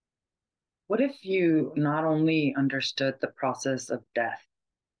What if you not only understood the process of death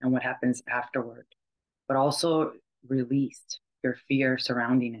and what happens afterward, but also released your fear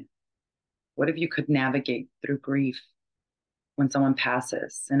surrounding it? What if you could navigate through grief when someone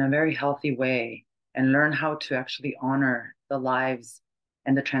passes in a very healthy way and learn how to actually honor the lives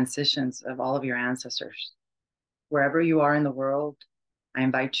and the transitions of all of your ancestors? Wherever you are in the world, I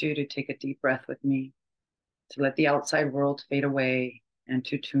invite you to take a deep breath with me, to let the outside world fade away and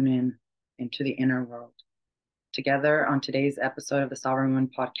to tune in into the inner world. Together on today's episode of the Sovereign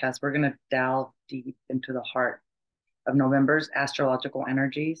Woman podcast, we're going to delve deep into the heart of November's astrological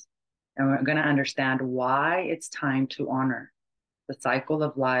energies. And we're going to understand why it's time to honor the cycle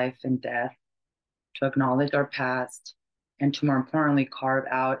of life and death, to acknowledge our past, and to more importantly, carve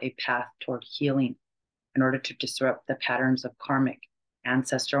out a path toward healing in order to disrupt the patterns of karmic,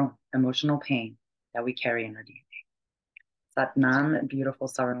 ancestral, emotional pain that we carry in our DNA. Satnam, beautiful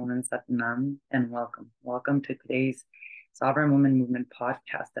Sovereign Woman, Satnam, and welcome. Welcome to today's Sovereign Woman Movement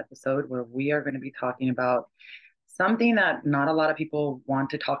podcast episode, where we are going to be talking about something that not a lot of people want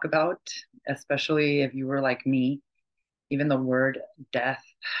to talk about, especially if you were like me. Even the word death,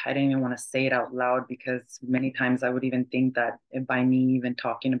 I didn't even want to say it out loud because many times I would even think that by me even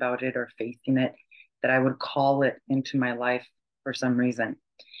talking about it or facing it, that I would call it into my life for some reason.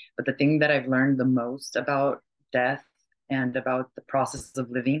 But the thing that I've learned the most about death and about the process of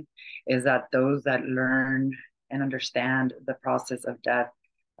living is that those that learn and understand the process of death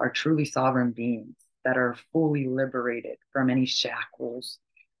are truly sovereign beings that are fully liberated from any shackles,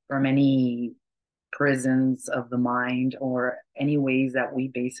 from any prisons of the mind, or any ways that we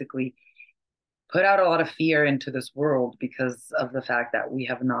basically put out a lot of fear into this world because of the fact that we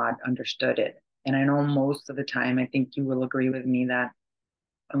have not understood it. And I know most of the time, I think you will agree with me that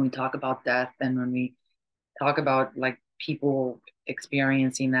when we talk about death and when we talk about like people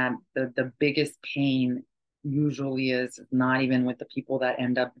experiencing that, the biggest pain usually is not even with the people that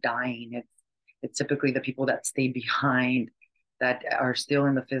end up dying. It's typically the people that stay behind, that are still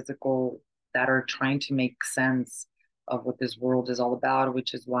in the physical, that are trying to make sense of what this world is all about,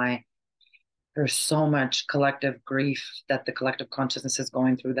 which is why there's so much collective grief that the collective consciousness is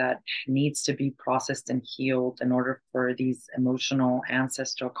going through that needs to be processed and healed in order for these emotional,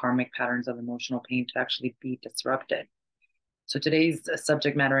 ancestral, karmic patterns of emotional pain to actually be disrupted. So today's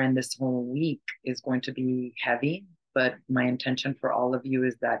subject matter in this whole week is going to be heavy, but my intention for all of you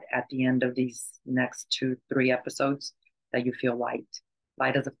is that at the end of these next 2, 3 episodes, that you feel light,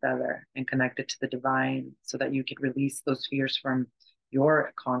 light as a feather, and connected to the divine, so that you can release those fears from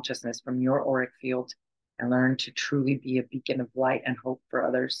your consciousness, from your auric field, and learn to truly be a beacon of light and hope for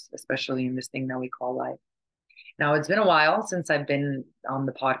others, especially in this thing that we call life. Now, it's been a while since I've been on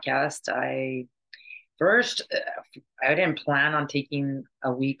the podcast. First, I didn't plan on taking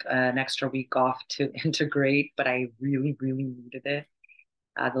an extra week off to integrate, but I really, really needed it.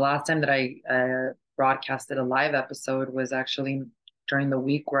 The last time that I broadcasted a live episode was actually during the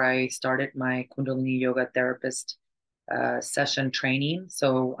week where I started my Kundalini Yoga therapist session training.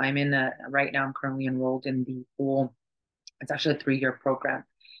 So right now I'm currently enrolled in the full, it's actually a 3-year program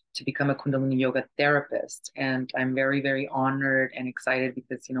to become a Kundalini Yoga therapist. And I'm very, very honored and excited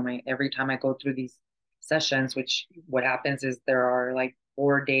because, every time I go through these sessions, which what happens is there are like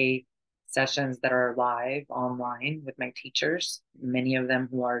 4-day sessions that are live online with my teachers, many of them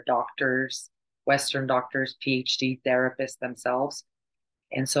who are doctors, Western doctors, PhD therapists themselves.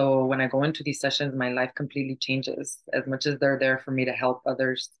 And so when I go into these sessions, my life completely changes. As much as they're there for me to help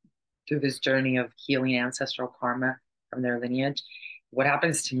others through this journey of healing ancestral karma from their lineage, what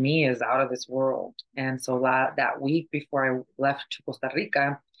happens to me is out of this world. And so that week before I left to Costa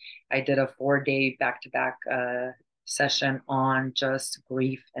Rica, I did a 4-day back-to-back session on just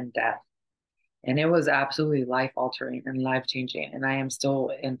grief and death. And it was absolutely life altering and life changing. And I am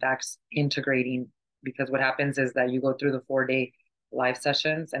still, in fact, integrating, because what happens is that you go through the 4-day live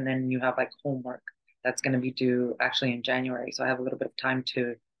sessions and then you have like homework that's going to be due actually in January. So I have a little bit of time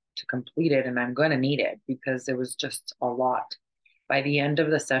to complete it, and I'm going to need it because it was just a lot. By the end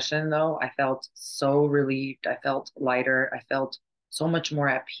of the session, though, I felt so relieved. I felt lighter. I felt so much more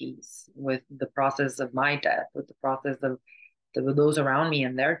at peace with the process of my death, with the process of those around me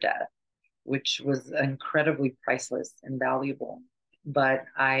and their death, which was incredibly priceless and valuable. But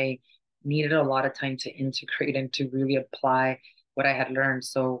I needed a lot of time to integrate and to really apply what I had learned.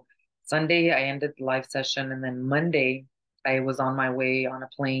 So Sunday, I ended the live session. And then Monday, I was on my way on a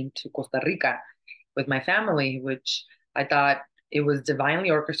plane to Costa Rica with my family, which I thought it was divinely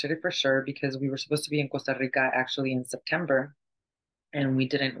orchestrated for sure, because we were supposed to be in Costa Rica actually in September. And we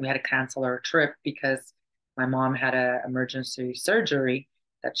had to cancel our trip because my mom had an emergency surgery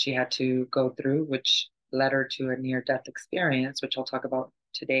that she had to go through, which led her to a near death experience, which I'll talk about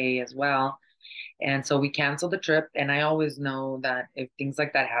today as well. And so we canceled the trip. And I always know that if things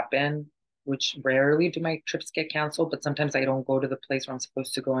like that happen, which rarely do my trips get canceled, but sometimes I don't go to the place where I'm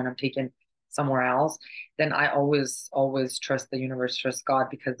supposed to go and I'm taken somewhere else, then I always trust the universe, trust God,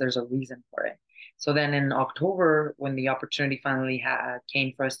 because there's a reason for it. So then in October, when the opportunity finally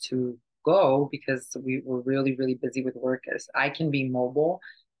came for us to go, because we were really, really busy with work, as I can be mobile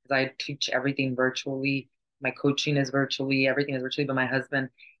because I teach everything virtually. My coaching is virtually, everything is virtually, but my husband,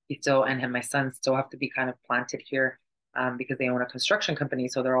 he still, and my son still have to be kind of planted here because they own a construction company.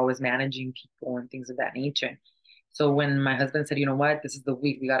 So they're always managing people and things of that nature. So when my husband said, you know what, this is the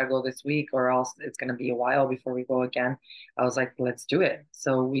week, we got to go this week, or else it's going to be a while before we go again, I was like, let's do it.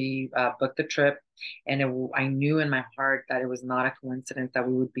 So we booked the trip, and I knew in my heart that it was not a coincidence that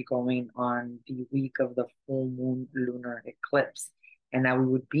we would be going on the week of the full moon lunar eclipse, and that we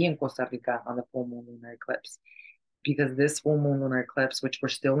would be in Costa Rica on the full moon lunar eclipse. Because this full moon lunar eclipse, which we're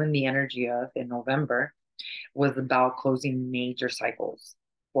still in the energy of in November, was about closing major cycles.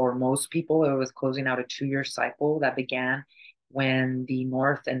 For most people, it was closing out a 2 year cycle that began when the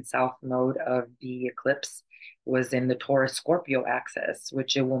north and south node of the eclipse was in the Taurus Scorpio axis,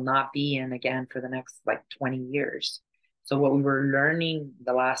 which it will not be in again for the next like 20 years. So, what we were learning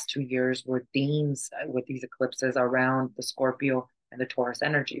the last 2 years were themes with these eclipses around the Scorpio and the Taurus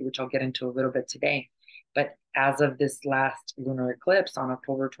energy, which I'll get into a little bit today. But as of this last lunar eclipse on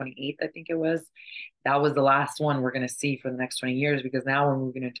October 28th, I think it was, that was the last one we're going to see for the next 20 years, because now we're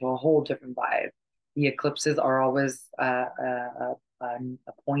moving into a whole different vibe. The eclipses are always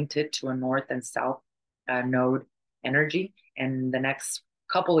appointed to a north and south node energy. And the next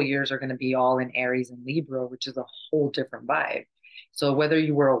couple of years are going to be all in Aries and Libra, which is a whole different vibe. So whether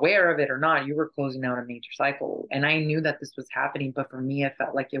you were aware of it or not, you were closing out a major cycle. And I knew that this was happening, but for me, it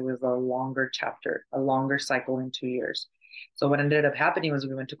felt like it was a longer chapter, a longer cycle in 2 years. So what ended up happening was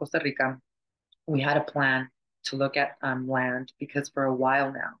we went to Costa Rica. We had a plan to look at land, because for a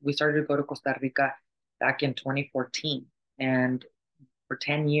while now, we started to go to Costa Rica back in 2014. And for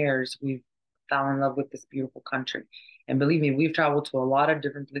 10 years, we've fallen in love with this beautiful country. And believe me, we've traveled to a lot of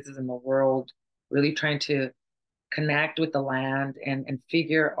different places in the world, really trying to connect with the land and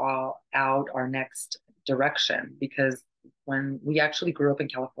figure out our next direction. Because when we actually grew up in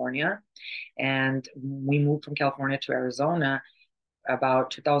California and we moved from California to Arizona,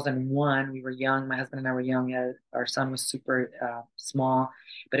 about 2001. We were young. My husband and I were young. Our son was super small,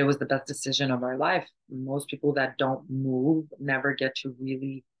 but it was the best decision of our life. Most people that don't move never get to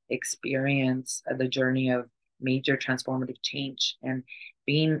really experience the journey of major transformative change. And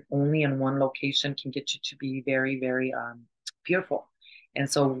being only in one location can get you to be very, very fearful. And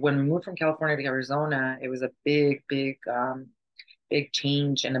so when we moved from California to Arizona, it was a big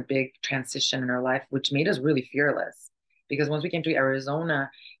change and a big transition in our life, which made us really fearless. Because once we came to Arizona,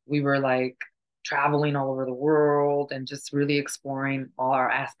 we were like traveling all over the world and just really exploring all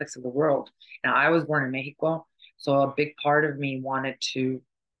our aspects of the world. Now, I was born in Mexico, so a big part of me wanted to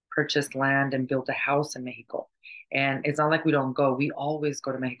purchase land and build a house in Mexico. And it's not like we don't go. We always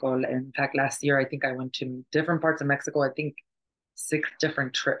go to Mexico. In fact, last year, I think I went to different parts of Mexico. I think 6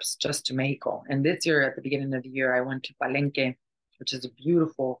 different trips just to Mexico. And this year, at the beginning of the year, I went to Palenque, which is a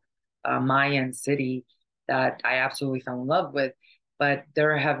beautiful Mayan city that I absolutely fell in love with. But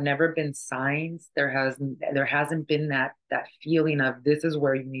there have never been signs. There hasn't been that feeling of this is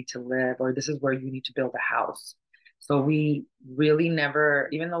where you need to live, or this is where you need to build a house. So we really never,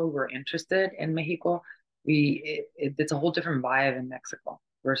 even though we were interested in Mexico, it's a whole different vibe in Mexico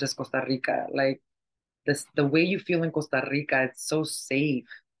versus Costa Rica. Like the way you feel in Costa Rica, it's so safe.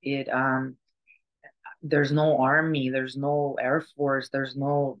 It there's no army, there's no air force, there's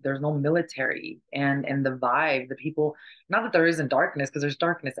no military, and the vibe, the people, not that there isn't darkness, because there's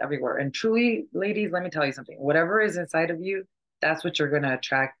darkness everywhere. And truly, ladies, let me tell you something. Whatever is inside of you, that's what you're going to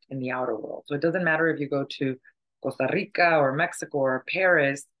attract in the outer world. So it doesn't matter if you go to Costa Rica or Mexico or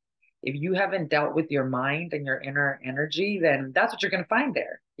Paris. If you haven't dealt with your mind and your inner energy, then that's what you're going to find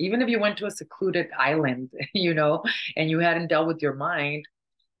there. Even if you went to a secluded island, and you hadn't dealt with your mind,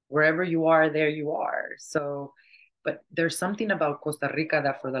 wherever you are, there you are. So, but there's something about Costa Rica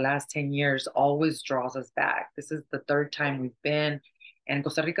that for the last 10 years always draws us back. This is the third time we've been. And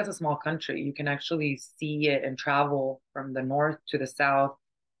Costa Rica is a small country. You can actually see it and travel from the north to the south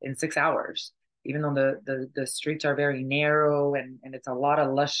in 6 hours, even though the streets are very narrow and it's a lot of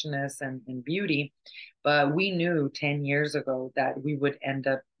lushness and beauty. But we knew 10 years ago that we would end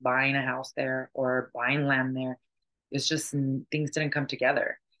up buying a house there or buying land there. It's just things didn't come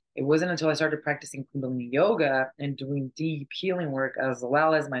together. It wasn't until I started practicing Kundalini yoga and doing deep healing work as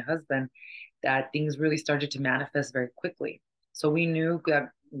well as my husband that things really started to manifest very quickly. So we knew that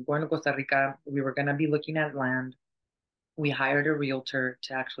going to Costa Rica, we were going to be looking at land. We hired a realtor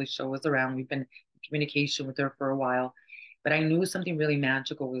to actually show us around. We've been in communication with her for a while, but I knew something really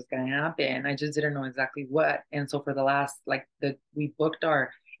magical was going to happen. I just didn't know exactly what. And so for the last, we booked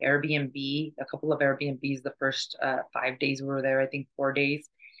our Airbnb, a couple of Airbnbs, the first 5 days we were there, I think 4 days.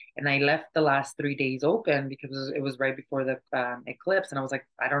 And I left the last 3 days open because it was right before the eclipse. And I was like,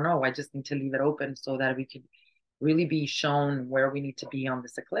 I don't know. I just need to leave it open so that we could really be shown where we need to be on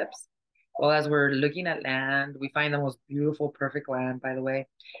this eclipse. Well, as we're looking at land, we find the most beautiful, perfect land, by the way.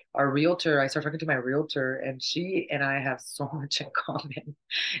 Our realtor, I started talking to my realtor, and she and I have so much in common.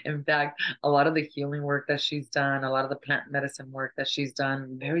 In fact, a lot of the healing work that she's done, a lot of the plant medicine work that she's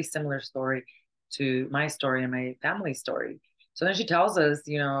done, very similar story to my story and my family story. So then she tells us,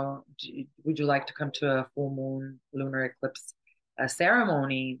 would you like to come to a full moon lunar eclipse a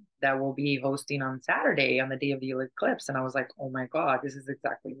ceremony that we'll be hosting on Saturday on the day of the eclipse? And I was like, oh my God, this is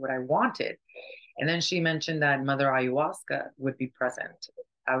exactly what I wanted. And then she mentioned that Mother Ayahuasca would be present.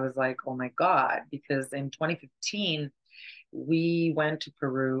 I was like, oh my God, because in 2015, we went to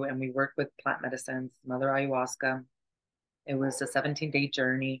Peru and we worked with plant medicines, Mother Ayahuasca. It was a 17-day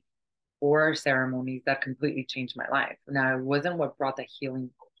journey, 4 ceremonies that completely changed my life. Now, it wasn't what brought the healing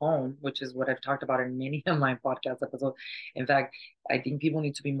home, which is what I've talked about in many of my podcast episodes. In fact, I think people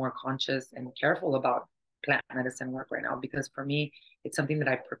need to be more conscious and careful about plant medicine work right now, because for me, it's something that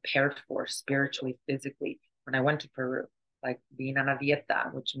I prepared for spiritually, physically when I went to Peru, like being on a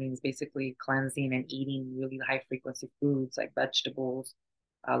dieta, which means basically cleansing and eating really high frequency foods like vegetables,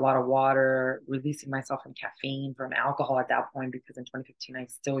 a lot of water, releasing myself from caffeine, from alcohol at that point, because in 2015 I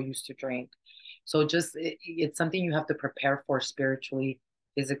still used to drink. So it's something you have to prepare for spiritually,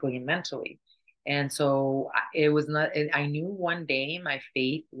 physically, and mentally. And so it was not, I knew one day my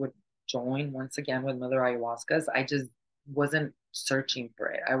faith would join once again with Mother Ayahuasca's. I just wasn't searching for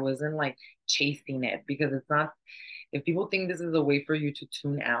it. I wasn't like chasing it, because it's not, if people think this is a way for you to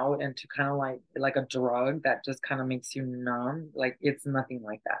tune out and to kind of like a drug that just kind of makes you numb, like it's nothing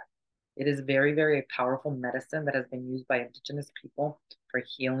like that. It is very, very powerful medicine that has been used by indigenous people for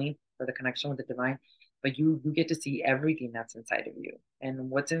healing, for the connection with the divine. But you get to see everything that's inside of you. And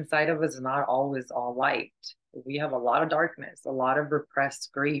what's inside of us is not always all light. We have a lot of darkness, a lot of repressed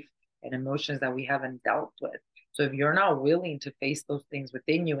grief and emotions that we haven't dealt with. So if you're not willing to face those things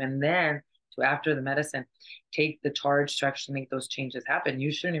within you, and then to, after the medicine, take the charge to actually make those changes happen,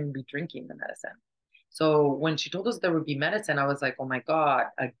 you shouldn't even be drinking the medicine. So when she told us there would be medicine, I was like, oh my God,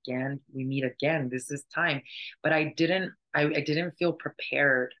 again, we meet again. This is time. But I didn't feel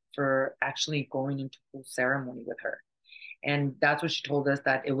prepared for actually going into full ceremony with her. And that's what she told us,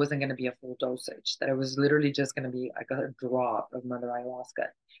 that it wasn't going to be a full dosage, that it was literally just going to be like a drop of Mother Ayahuasca,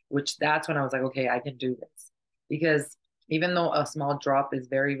 which that's when I was like, okay, I can do this. Because even though a small drop is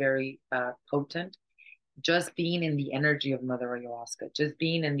very, very potent, just being in the energy of Mother Ayahuasca, just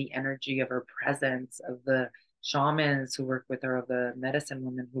being in the energy of her presence, of the shamans who work with her, of the medicine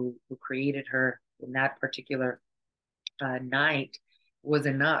woman who created her in that particular night, was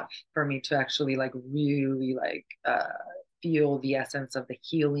enough for me to actually like really feel the essence of the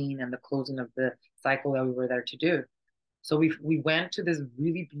healing and the closing of the cycle that we were there to do. So we went to this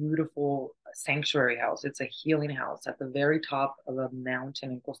really beautiful sanctuary house. It's a healing house at the very top of a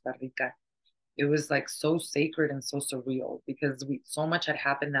mountain in Costa Rica. It was like so sacred and so surreal, because we so much had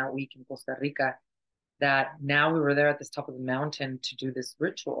happened that week in Costa Rica that now we were there at this top of the mountain to do this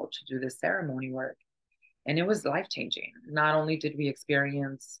ritual, to do this ceremony work. And it was life changing. Not only did we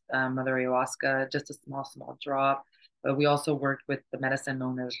experience Mother Ayahuasca, just a small drop, but we also worked with the medicine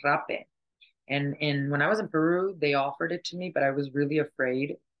known as rape. And when I was in Peru, they offered it to me, but I was really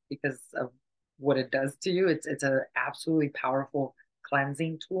afraid because of what it does to you. It's an absolutely powerful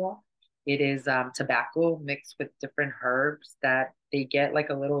cleansing tool. It is tobacco mixed with different herbs that they get like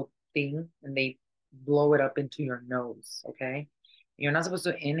a little thing and they blow it up into your nose. Okay. You're not supposed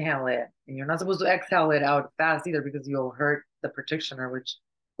to inhale it, and you're not supposed to exhale it out fast either, because you'll hurt the practitioner, which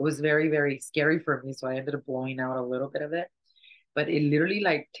was very, very scary for me. So I ended up blowing out a little bit of it, but it literally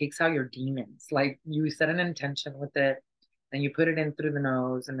like takes out your demons. Like you set an intention with it, then you put it in through the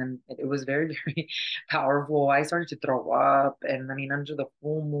nose, and then it was very, very powerful. I started to throw up, and I mean, under the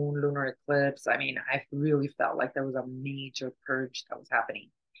full moon lunar eclipse, I mean, I really felt like there was a major purge that was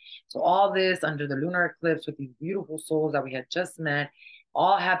happening. So all this under the lunar eclipse with these beautiful souls that we had just met,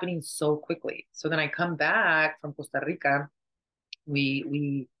 all happening so quickly. So then I come back from Costa Rica.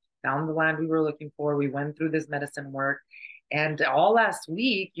 We found the land we were looking for. We went through this medicine work, And all last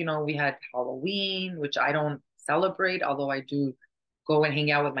week, we had Halloween, which I don't celebrate, although I do go and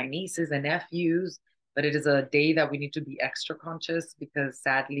hang out with my nieces and nephews. But it is a day that we need to be extra conscious because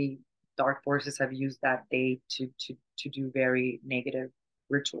sadly, dark forces have used that day to do very negative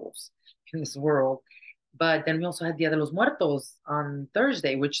rituals in this world. But then we also had Dia de los Muertos on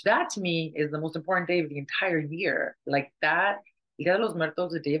Thursday, which that to me is the most important day of the entire year. Like that, Dia de los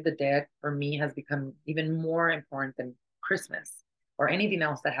Muertos, the Day of the Dead, for me has become even more important than Christmas or anything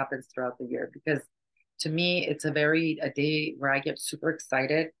else that happens throughout the year. Because to me, it's a day where I get super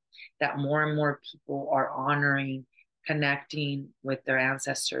excited that more and more people are honoring, connecting with their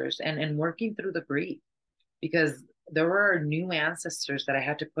ancestors and working through the grief because there were new ancestors that I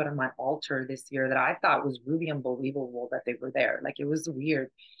had to put on my altar this year that I thought was really unbelievable that they were there. Like it was weird.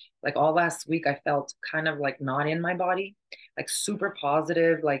 Like all last week, I felt kind of like not in my body, like super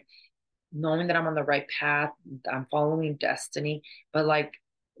positive, like knowing that I'm on the right path, I'm following destiny, but like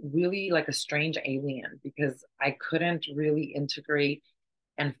really like a strange alien because I couldn't really integrate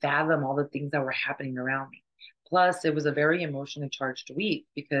and fathom all the things that were happening around me. Plus, it was a very emotionally charged week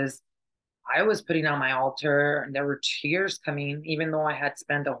because I was putting on my altar and there were tears coming, even though I had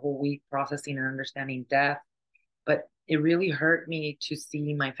spent a whole week processing and understanding death. But it really hurt me to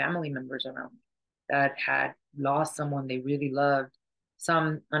see my family members around me that had lost someone they really loved,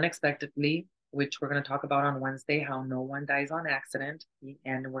 some unexpectedly, which we're going to talk about on Wednesday, how no one dies on accident.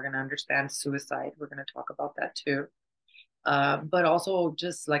 And we're going to understand suicide. We're going to talk about that too. But also,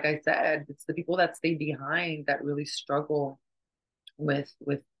 just like I said, it's the people that stay behind that really struggle with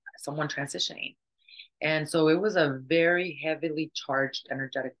someone transitioning. And so it was a very heavily charged,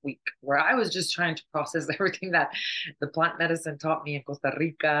 energetic week where I was just trying to process everything that the plant medicine taught me in Costa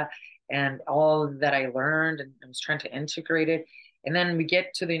Rica and all that I learned, and I was trying to integrate it. And then we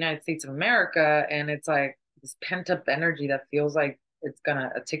get to the United States of America, and it's like this pent up energy that feels like it's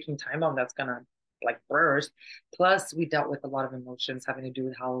gonna a ticking time bomb that's gonna like burst. Plus, we dealt with a lot of emotions having to do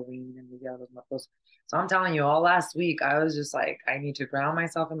with Halloween and the Dia de los Muertos. So I'm telling you, all last week, I was just like, I need to ground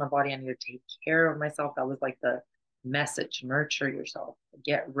myself in my body. I need to take care of myself. That was like the message: nurture yourself,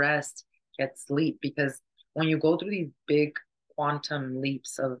 get rest, get sleep. Because when you go through these big quantum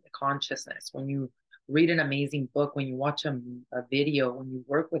leaps of consciousness, when you read an amazing book, when you watch a video, when you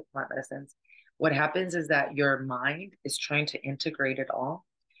work with plant medicines, what happens is that your mind is trying to integrate it all.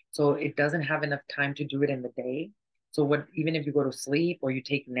 So it doesn't have enough time to do it in the day. So what even if you go to sleep or you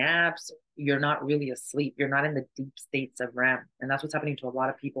take naps, you're not really asleep. You're not in the deep states of REM. And that's what's happening to a lot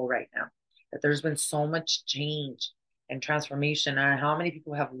of people right now. That there's been so much change and transformation. And how many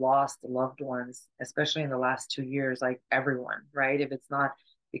people have lost loved ones, especially in the last 2 years, like everyone, right? If it's not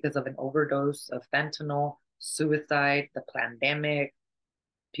because of an overdose of fentanyl, suicide, the pandemic,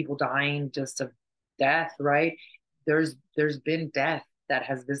 people dying just of death, right? There's been death that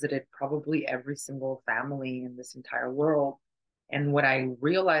has visited probably every single family in this entire world. And what I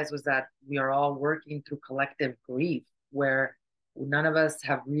realized was that we are all working through collective grief, where none of us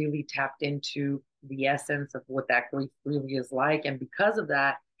have really tapped into the essence of what that grief really is like. And because of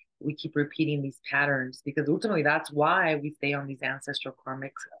that, we keep repeating these patterns because ultimately that's why we stay on these ancestral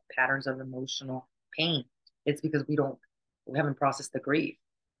karmic patterns of emotional pain. It's because we haven't processed the grief.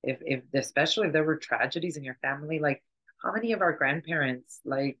 If especially if there were tragedies in your family, like how many of our grandparents,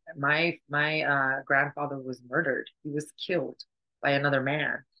 like my grandfather was murdered, he was killed by another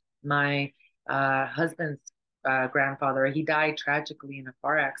man. My husband's grandfather, he died tragically in a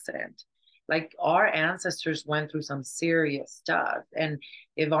car accident. Like our ancestors went through some serious stuff. And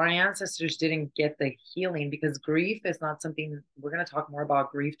if our ancestors didn't get the healing, because grief is not something, we're going to talk more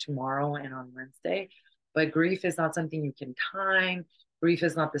about grief tomorrow and on Wednesday, but grief is not something you can time. Grief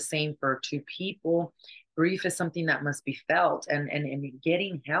is not the same for two people. Grief is something that must be felt, and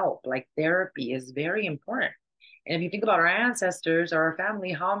getting help, like therapy, is very important. And if you think about our ancestors or our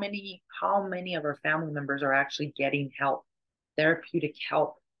family, how many of our family members are actually getting help, therapeutic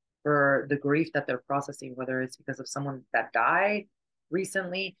help for the grief that they're processing, whether it's because of someone that died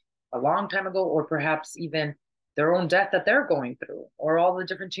recently, a long time ago, or perhaps even their own death that they're going through, or all the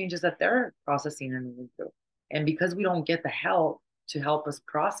different changes that they're processing and moving through. And because we don't get the help to help us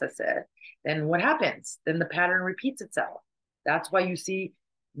process it, then what happens? Then the pattern repeats itself. That's why you see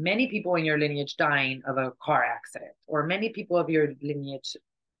many people in your lineage dying of a car accident, or many people of your lineage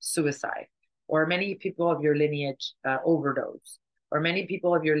suicide, or many people of your lineage overdose, or many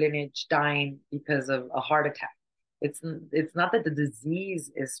people of your lineage dying because of a heart attack. It's not that the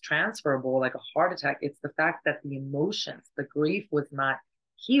disease is transferable like a heart attack. It's the fact that the emotions, the grief was not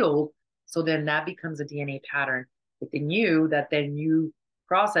healed. So then that becomes a DNA pattern within you that then you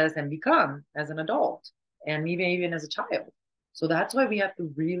process and become as an adult and even as a child. So that's why we have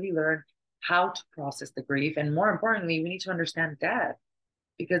to really learn how to process the grief. And more importantly, we need to understand death.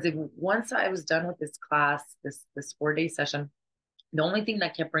 Because if once I was done with this class, this 4 day session, the only thing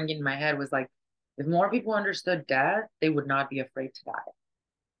that kept ringing in my head was like, if more people understood death, they would not be afraid to die.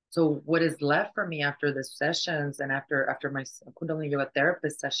 So what is left for me after the sessions and after my Kundalini Yoga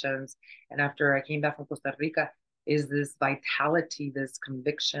therapist sessions and after I came back from Costa Rica is this vitality, this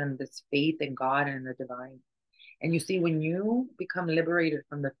conviction, this faith in God and the divine. And you see, when you become liberated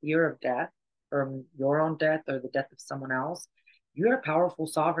from the fear of death, from your own death or the death of someone else, you're a powerful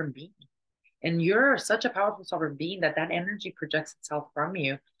sovereign being. And you're such a powerful sovereign being that that energy projects itself from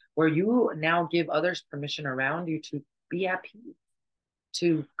you, where you now give others permission around you to be at peace,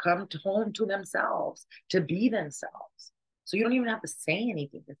 to come to home to themselves, to be themselves. So you don't even have to say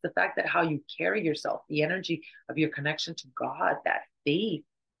anything. It's the fact that how you carry yourself, the energy of your connection to God, that faith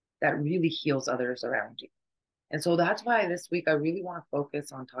that really heals others around you. And so that's why this week I really want to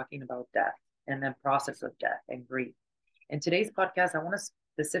focus on talking about death and the process of death and grief. In today's podcast, I want to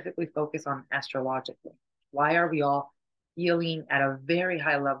specifically focus on astrologically. Why are we all feeling at a very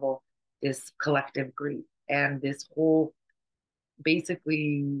high level this collective grief and this whole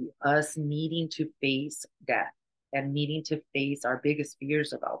basically us needing to face death and needing to face our biggest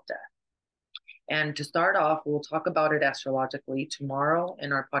fears about death? And to start off, we'll talk about it astrologically tomorrow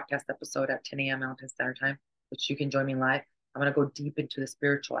in our podcast episode at 10 a.m. Mountain Standard Time, which you can join me live. I'm going to go deep into the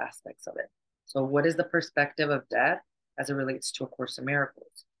spiritual aspects of it. So, what is the perspective of death as it relates to A Course in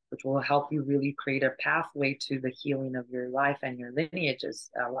Miracles, which will help you really create a pathway to the healing of your life and your lineage's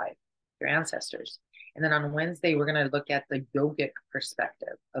life, your ancestors. And then on Wednesday, we're going to look at the yogic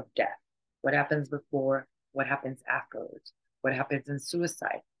perspective of death. What happens before, what happens afterwards, what happens in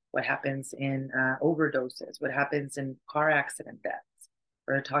suicide, what happens in overdoses, what happens in car accident deaths.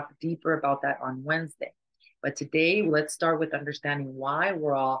 We're going to talk deeper about that on Wednesday. But today, let's start with understanding why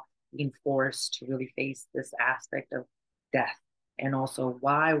we're all being forced to really face this aspect of death, and also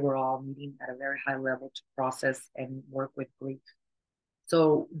why we're all meeting at a very high level to process and work with grief.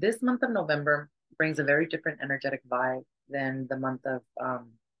 So this month of November brings a very different energetic vibe than the month of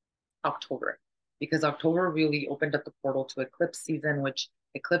October, because October really opened up the portal to eclipse season, which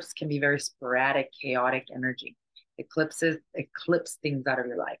eclipse can be very sporadic, chaotic energy. Eclipses eclipse things out of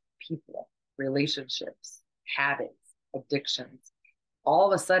your life, people, relationships, habits, addictions.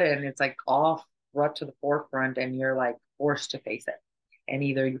 All of a sudden, it's like all brought to the forefront, and you're like forced to face it. And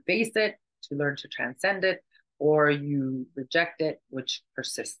either you face it to learn to transcend it, or you reject it, which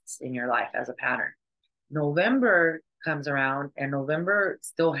persists in your life as a pattern. November comes around, and November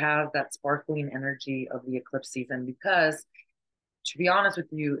still has that sparkling energy of the eclipse season, because to be honest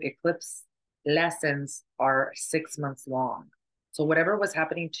with you, eclipse lessons are 6 months long. So whatever was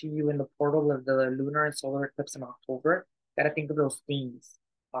happening to you in the portal of the lunar and solar eclipse in October, got to think of those themes.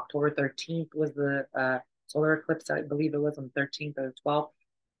 October 13th was the solar eclipse. I believe it was on the 13th or the 12th.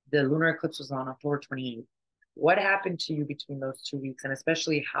 The lunar eclipse was on October 28th. What happened to you between those 2 weeks? And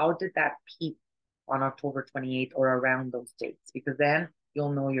especially, how did that peak on October 28th or around those dates? Because then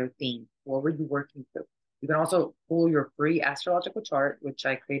you'll know your theme. What were you working through? You can also pull your free astrological chart, which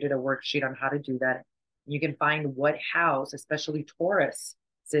I created a worksheet on how to do that. You can find what house, especially Taurus,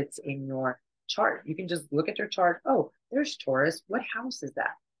 sits in your chart. You can just look at your chart. Oh, there's Taurus. What house is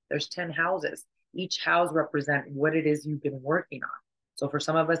that? There's 10 houses. Each house represents what it is you've been working on. So for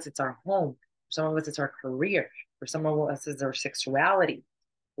some of us, it's our home. For some of us, it's our career. For some of us, it's our sexuality.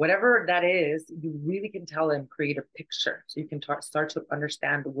 Whatever that is, you really can tell and create a picture. So you can start to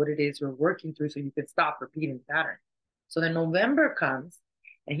understand what it is you're working through, so you can stop repeating the pattern. So then November comes,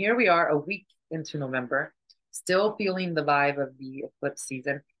 and here we are a week into November, still feeling the vibe of the eclipse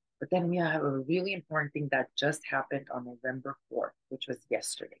season. But then we have a really important thing that just happened on November 4th, which was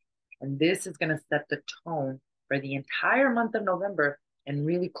yesterday. And this is going to set the tone for the entire month of November and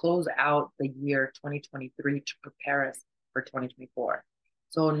really close out the year 2023 to prepare us for 2024.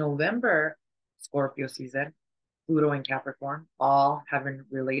 So November, Scorpio season, Pluto and Capricorn, all having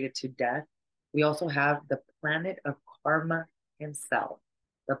related to death. We also have the planet of karma himself,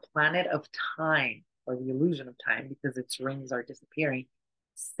 the planet of time, or the illusion of time, because its rings are disappearing.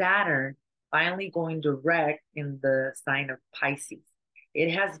 Saturn finally going direct in the sign of Pisces.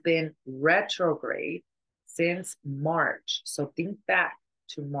 It has been retrograde since March. So think back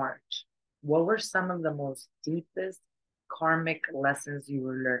to March. What were some of the most deepest karmic lessons you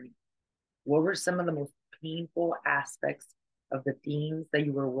were learning? What were some of the most painful aspects of the themes that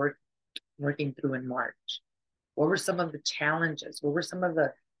you were working through in March? What were some of the challenges? What were some of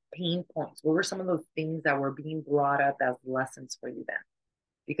the pain points? What were some of those things that were being brought up as lessons for you then?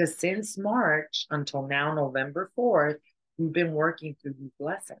 Because since March until now, November 4th, We've been working through these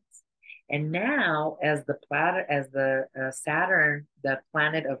lessons. And now, as the planet, as the Saturn, the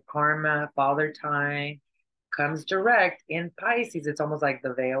planet of karma, father time, comes direct in Pisces, it's almost like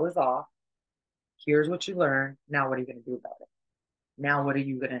the veil is off. Here's what you learned. Now, what are you going to do about it? Now,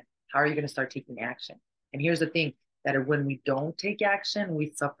 how are you going to start taking action? And here's the thing, that when we don't take action,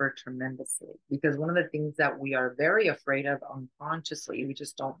 we suffer tremendously. Because one of the things that we are very afraid of unconsciously, we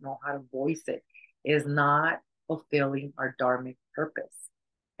just don't know how to voice it, is not fulfilling our dharmic purpose.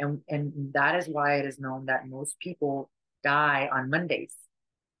 And that is why it is known that most people die on Mondays,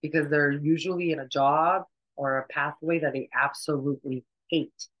 because they're usually in a job or a pathway that they absolutely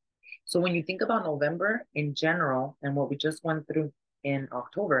hate. So when you think about November in general and what we just went through in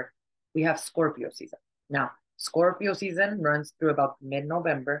October, we have Scorpio season. Now, Scorpio season runs through about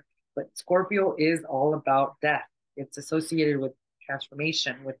mid-November, but Scorpio is all about death. It's associated with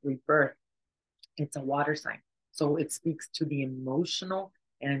transformation, with rebirth. It's a water sign. So it speaks to the emotional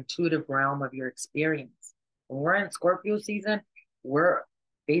and intuitive realm of your experience. When we're in Scorpio season, we're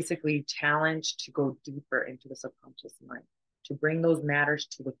basically challenged to go deeper into the subconscious mind, to bring those matters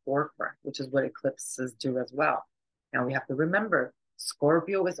to the forefront, which is what eclipses do as well. Now we have to remember,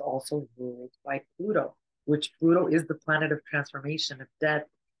 Scorpio is also ruled by Pluto, which Pluto is the planet of transformation, of death,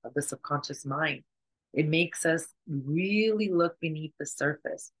 of the subconscious mind. It makes us really look beneath the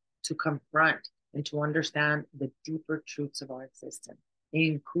surface to confront and to understand the deeper truths of our existence,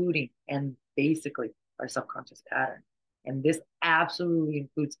 including and basically our subconscious pattern. And this absolutely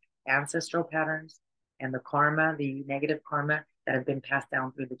includes ancestral patterns and the karma, the negative karma that have been passed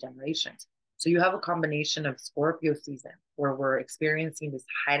down through the generations. So you have a combination of Scorpio season where we're experiencing this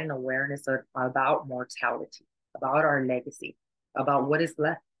heightened awareness about mortality, about our legacy, about what is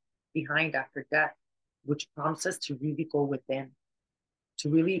left behind after death, which prompts us to really go within, to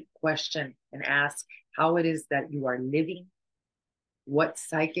really question and ask how it is that you are living, what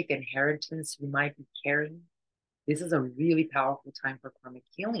psychic inheritance you might be carrying. This is a really powerful time for karmic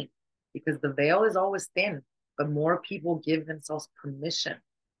healing because the veil is always thin, but more people give themselves permission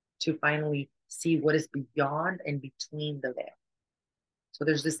to finally see what is beyond and between the veil. So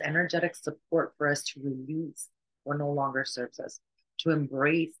there's this energetic support for us to release what no longer serves us, to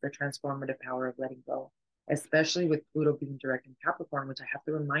embrace the transformative power of letting go, especially with Pluto being direct in Capricorn, which I have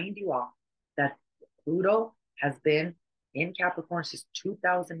to remind you all that Pluto has been in Capricorn since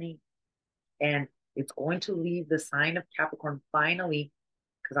 2008. And it's going to leave the sign of Capricorn finally,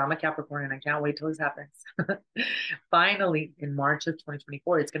 because I'm a Capricorn and I can't wait till this happens. Finally, in March of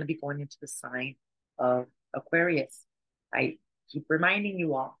 2024, it's going to be going into the sign of Aquarius. I keep reminding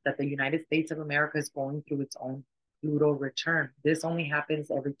you all that the United States of America is going through its own Pluto return. This only happens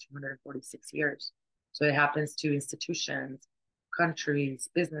every 246 years. So it happens to institutions, countries,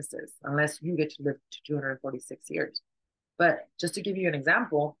 businesses, unless you get to live to 246 years. But just to give you an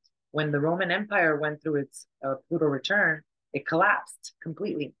example, when the Roman Empire went through its Pluto return, it collapsed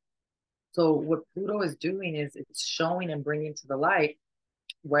completely. So what Pluto is doing is it's showing and bringing to the light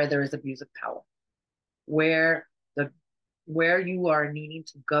where there is abuse of power, where the where you are needing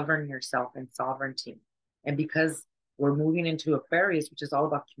to govern yourself in sovereignty. And because we're moving into Aquarius, which is all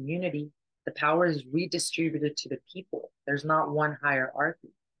about community, the power is redistributed to the people. There's not one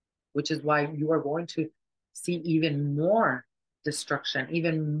hierarchy, which is why you are going to see even more destruction,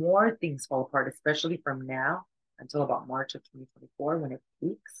 even more things fall apart, especially from now until about March of 2024 when it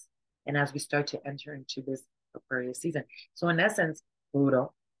peaks. And as we start to enter into this Aquarius season. So, in essence,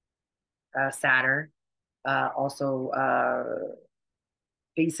 Pluto, Saturn, also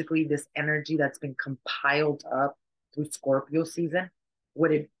basically this energy that's been compiled up through Scorpio season,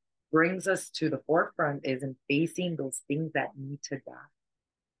 what it brings us to the forefront is in facing those things that need to die,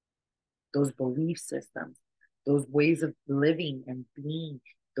 those belief systems, those ways of living and being,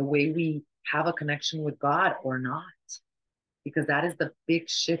 the way we have a connection with God or not. Because that is the big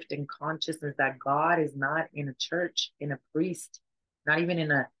shift in consciousness, that God is not in a church, in a priest, not even in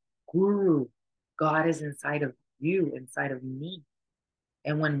a guru. God is inside of you, inside of me.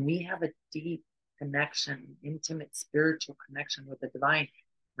 And when we have a deep connection, intimate spiritual connection with the divine,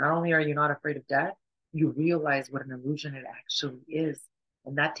 not only are you not afraid of death, you realize what an illusion it actually is.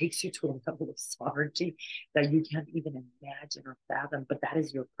 And that takes you to a level of sovereignty that you can't even imagine or fathom, but that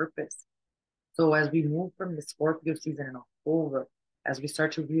is your purpose. So as we move from the Scorpio season in October, as we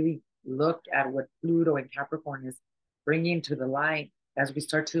start to really look at what Pluto and Capricorn is bringing to the light, as we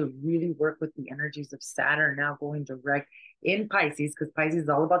start to really work with the energies of Saturn now going direct in Pisces, because Pisces is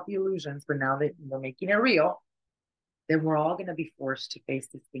all about the illusions, but now that we're making it real, then we're all going to be forced to face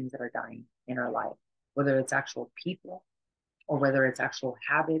these things that are dying in our life, whether it's actual people or whether it's actual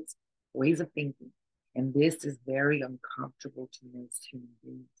habits, ways of thinking. And this is very uncomfortable to most human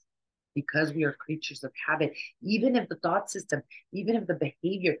beings because we are creatures of habit. Even if the thought system, even if the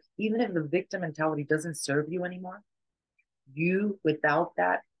behavior, even if the victim mentality doesn't serve you anymore, you without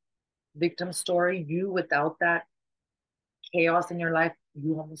that victim story, you without that chaos in your life,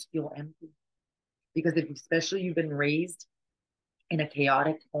 you almost feel empty. Because if especially you've been raised in a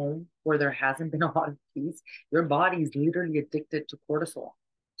chaotic home where there hasn't been a lot of peace, your body is literally addicted to cortisol.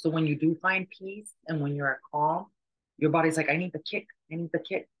 So when you do find peace and when you're at calm, your body's like, I need the kick, I need the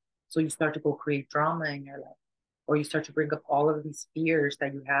kick. So you start to go create drama in your life, or you start to bring up all of these fears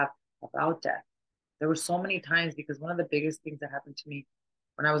that you have about death. There were so many times because one of the biggest things that happened to me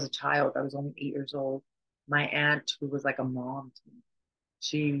when I was a child, I was only 8 years old. My aunt, who was like a mom to me,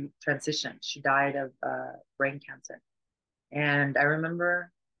 she transitioned. She died of brain cancer. And I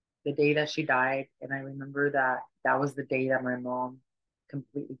remember the day that she died, and I remember that that was the day that my mom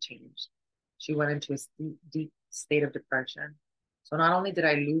completely changed. She went into a deep, deep state of depression. So not only did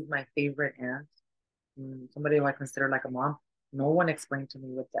I lose my favorite aunt, somebody who I consider like a mom, no one explained to me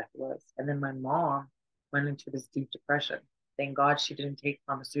what death was. And then my mom went into this deep depression. Thank God she didn't take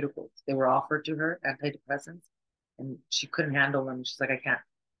pharmaceuticals. They were offered to her, antidepressants, and she couldn't handle them. She's like, I can't.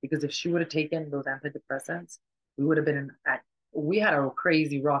 Because if she would have taken those antidepressants, we would have been at, we had a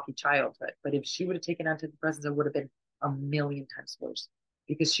crazy rocky childhood. But if she would have taken antidepressants, it would have been a million times worse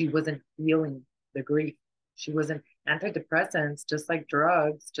because she wasn't feeling the grief. She wasn't antidepressants, just like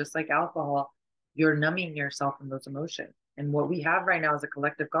drugs, just like alcohol, you're numbing yourself from those emotions. And what we have right now as a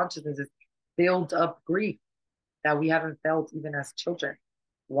collective consciousness is build up grief that we haven't felt even as children.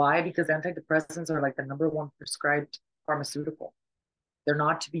 Why? Because antidepressants are like the number one prescribed pharmaceutical. They're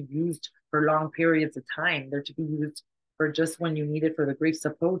not to be used for long periods of time. They're to be used for just when you need it for the grief,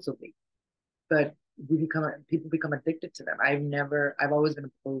 supposedly. But people become addicted to them. I've always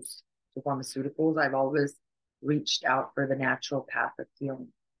been opposed to pharmaceuticals. I've always reached out for the natural path of healing,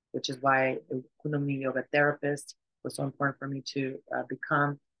 which is why the Kundalini yoga therapist was so important for me to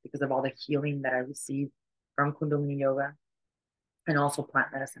become because of all the healing that I received from Kundalini yoga and also plant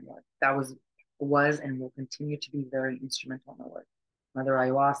medicine work. That was and will continue to be very instrumental in my work. Mother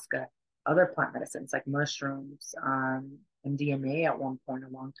ayahuasca, other plant medicines like mushrooms, MDMA at one point a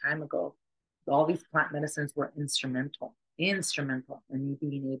long time ago. All these plant medicines were instrumental in me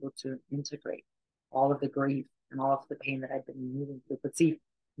being able to integrate all of the grief and all of the pain that I've been moving through. But see,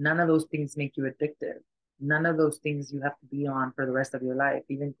 none of those things make you addictive. None of those things you have to be on for the rest of your life.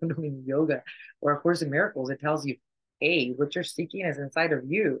 Even Kundalini yoga or A Course in Miracles, it tells you, hey, what you're seeking is inside of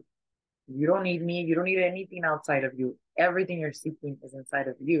you. You don't need me. You don't need anything outside of you. Everything you're seeking is inside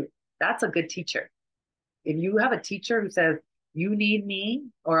of you. That's a good teacher. If you have a teacher who says, you need me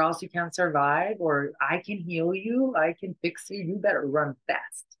or else you can't survive, or I can heal you, I can fix you, you better run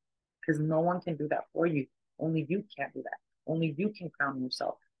fast because no one can do that for you. Only you can do that. Only you can crown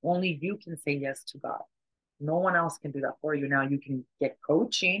yourself. Only you can say yes to God. No one else can do that for you. Now you can get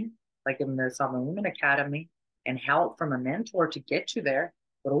coaching, like in the Sovereign Women Academy, and help from a mentor to get you there.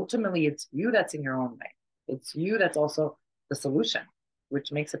 But ultimately, it's you that's in your own way. It's you that's also the solution,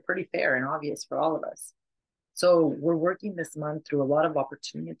 which makes it pretty fair and obvious for all of us. So we're working this month through a lot of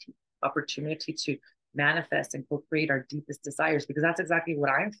opportunity to manifest and co-create our deepest desires, because that's exactly what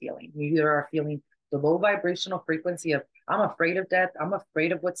I'm feeling. You either are feeling the low vibrational frequency of, I'm afraid of death, I'm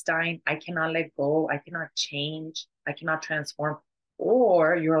afraid of what's dying, I cannot let go, I cannot change, I cannot transform,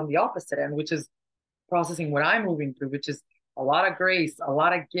 or you're on the opposite end, which is processing what I'm moving through, which is a lot of grace, a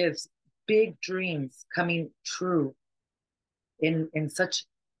lot of gifts, big dreams coming true in such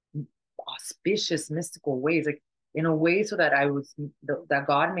auspicious, mystical ways, like in a way so that that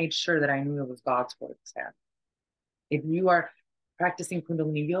God made sure that I knew it was God's for example. If you are practicing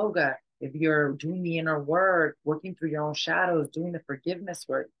Kundalini yoga, if you're doing the inner work, working through your own shadows, doing the forgiveness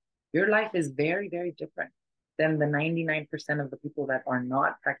work, your life is very, very different than the 99% of the people that are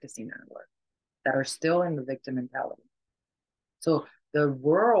not practicing that work, that are still in the victim mentality. So the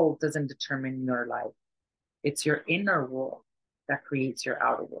world doesn't determine your life. It's your inner world that creates your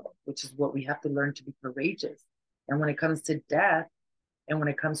outer world, which is what we have to learn to be courageous. And when it comes to death and when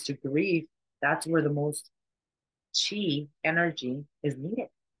it comes to grief, that's where the most chi energy is needed,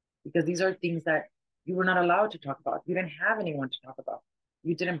 because these are things that you were not allowed to talk about. You didn't have anyone to talk about.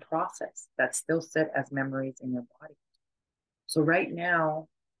 You didn't process that still sit as memories in your body. So right now,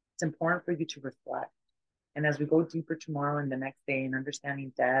 it's important for you to reflect. And as we go deeper tomorrow and the next day in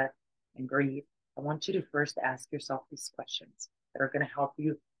understanding death and grief, I want you to first ask yourself these questions that are going to help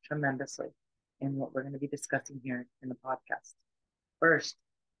you tremendously in what we're going to be discussing here in the podcast. First,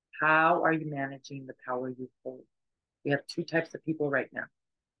 how are you managing the power you hold? We have two types of people right now.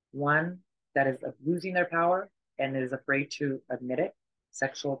 One that is abusing their power and is afraid to admit it,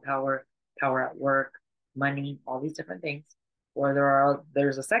 sexual power, power at work, money, all these different things. Or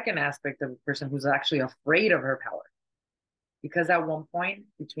there's a second aspect of a person who's actually afraid of her power. Because at one point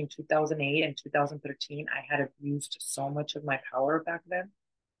between 2008 and 2013, I had abused so much of my power back then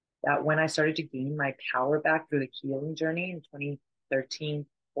that when I started to gain my power back through the healing journey in 2013,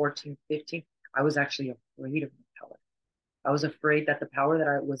 14, 15, I was actually afraid of my power. I was afraid that the power that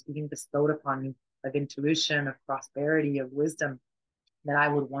I was being bestowed upon me, of intuition, of prosperity, of wisdom, that I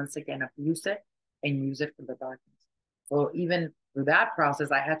would once again abuse it and use it for the darkness. So even through that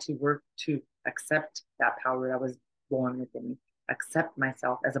process, I had to work to accept that power that was born within me, accept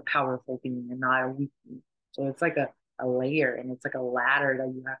myself as a powerful being and not a weak being. So it's like a layer and it's like a ladder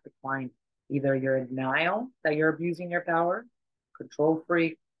that you have to climb. Either you're in denial that you're abusing your power, control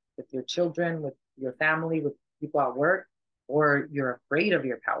freak with your children, with your family, with people at work, or you're afraid of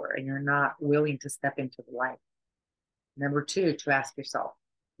your power and you're not willing to step into the light. Number two, to ask yourself,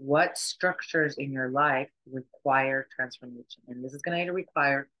 what structures in your life require transformation? And this is going to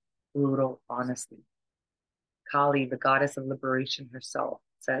require brutal honesty. Kali, the goddess of liberation herself,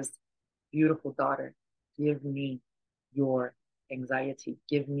 says, beautiful daughter, give me your anxiety,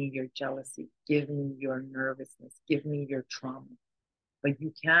 give me your jealousy, give me your nervousness, give me your trauma. But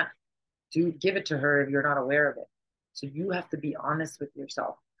you can't give it to her if you're not aware of it. So you have to be honest with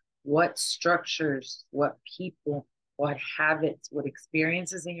yourself. What structures, what people, what habits, what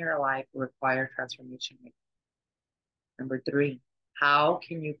experiences in your life require transformation? Number three, how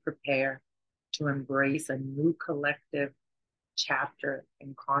can you prepare to embrace a new collective chapter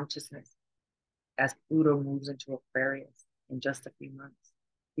in consciousness as Pluto moves into Aquarius in just a few months?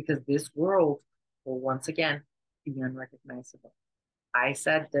 Because this world will once again be unrecognizable. I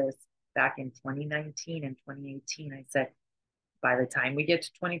said this back in 2019 and 2018. I said, by the time we get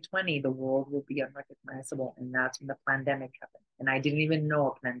to 2020, the world will be unrecognizable. And that's when the pandemic happened. And I didn't even know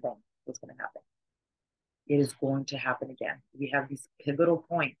a pandemic was going to happen. It is going to happen again. We have these pivotal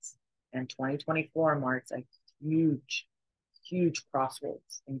points, and 2024 marks a huge, huge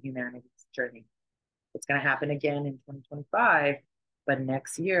crossroads in humanity's journey. It's going to happen again in 2025, but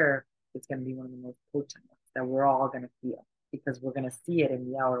next year, it's going to be one of the most potent ones that we're all going to feel because we're going to see it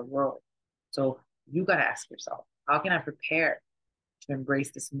in the outer world. So you got to ask yourself, how can I prepare to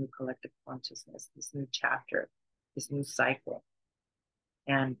embrace this new collective consciousness, this new chapter, this new cycle?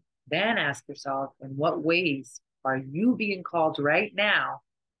 And then ask yourself, in what ways are you being called right now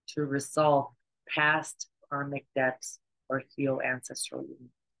to resolve past karmic debts or heal ancestral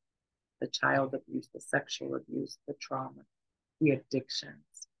wounds? The child abuse, the sexual abuse, the trauma, the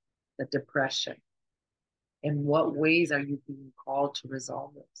addictions, the depression. In what ways are you being called to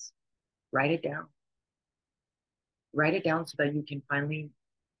resolve this? Write it down. Write it down so that you can finally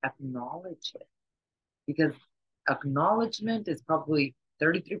acknowledge it. Because acknowledgement is probably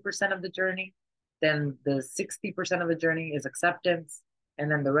 33% of the journey. Then the 60% of the journey is acceptance.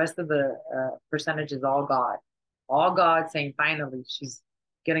 And then the rest of the percentage is all God. All God saying, finally, she's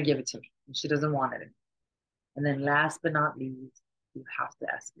going to give it to me. And she doesn't want it. And then last but not least, you have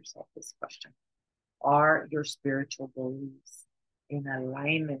to ask yourself this question. Are your spiritual beliefs in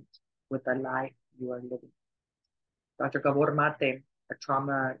alignment with the life you are living? Dr. Gabor Mate, a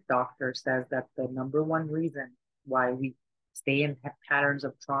trauma doctor, says that the number one reason why we stay in patterns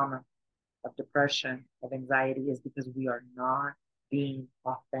of trauma, of depression, of anxiety is because we are not being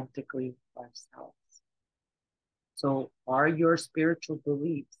authentically ourselves. So are your spiritual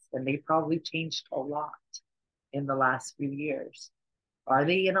beliefs, and they probably changed a lot in the last few years, are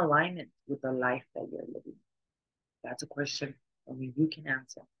they in alignment with the life that you're living? That's a question only you can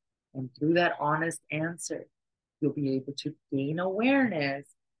answer. And through that honest answer, you'll be able to gain awareness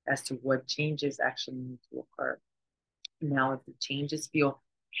as to what changes actually need to occur. Now, if the changes feel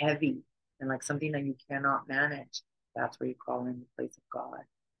heavy and like something that you cannot manage, that's where you call in the place of God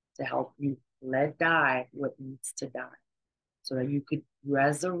to help you let die what needs to die so that you could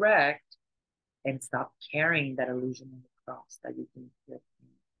resurrect and stop carrying that illusion of the cross that you can feel.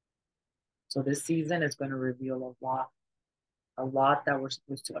 So this season is going to reveal a lot that we're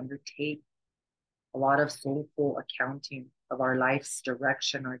supposed to undertake, a lot of soulful accounting of our life's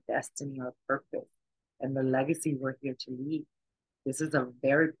direction, our destiny, our purpose, and the legacy we're here to leave. This is a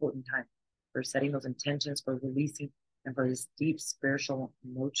very potent time for setting those intentions, for releasing, and for this deep spiritual,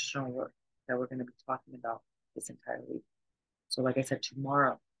 emotional work that we're going to be talking about this entire week. So like I said,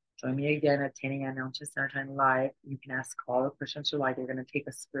 tomorrow, join me again at 10 a.m. Mountain Standard Time live. You can ask all the questions you like. You're going to take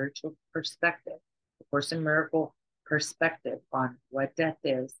a spiritual perspective, a Course in Miracle perspective on what death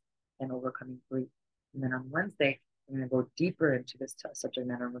is and overcoming grief. And then on Wednesday, I'm going to go deeper into this subject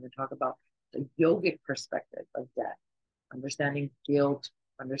matter. I'm going to talk about the yogic perspective of death, understanding guilt,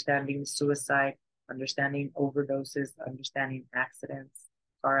 understanding suicide, understanding overdoses, understanding accidents,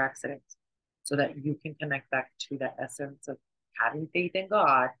 car accidents, so that you can connect back to that essence of having faith in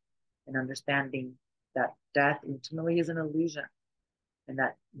God and understanding that death ultimately is an illusion. And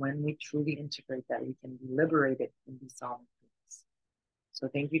that when we truly integrate that, we can be liberated and be sovereign. So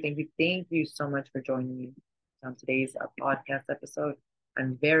thank you so much for joining me on today's podcast episode.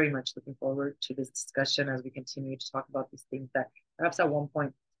 I'm very much looking forward to this discussion as we continue to talk about these things that perhaps at one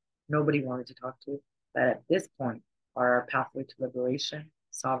point nobody wanted to talk to, that at this point are our pathway to liberation,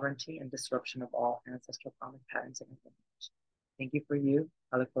 sovereignty, and disruption of all ancestral common patterns and information. Thank you for you.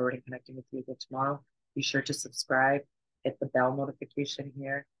 I look forward to connecting with you again tomorrow. Be sure to subscribe, hit the bell notification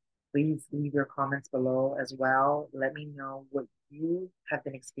here. Please leave your comments below as well. Let me know what you have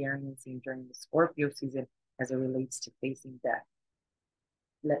been experiencing during the Scorpio season as it relates to facing death.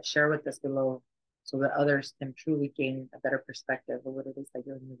 Let's share with us below so that others can truly gain a better perspective of what it is that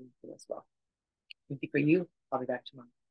you're moving through as well. Thank you for you. I'll be back tomorrow.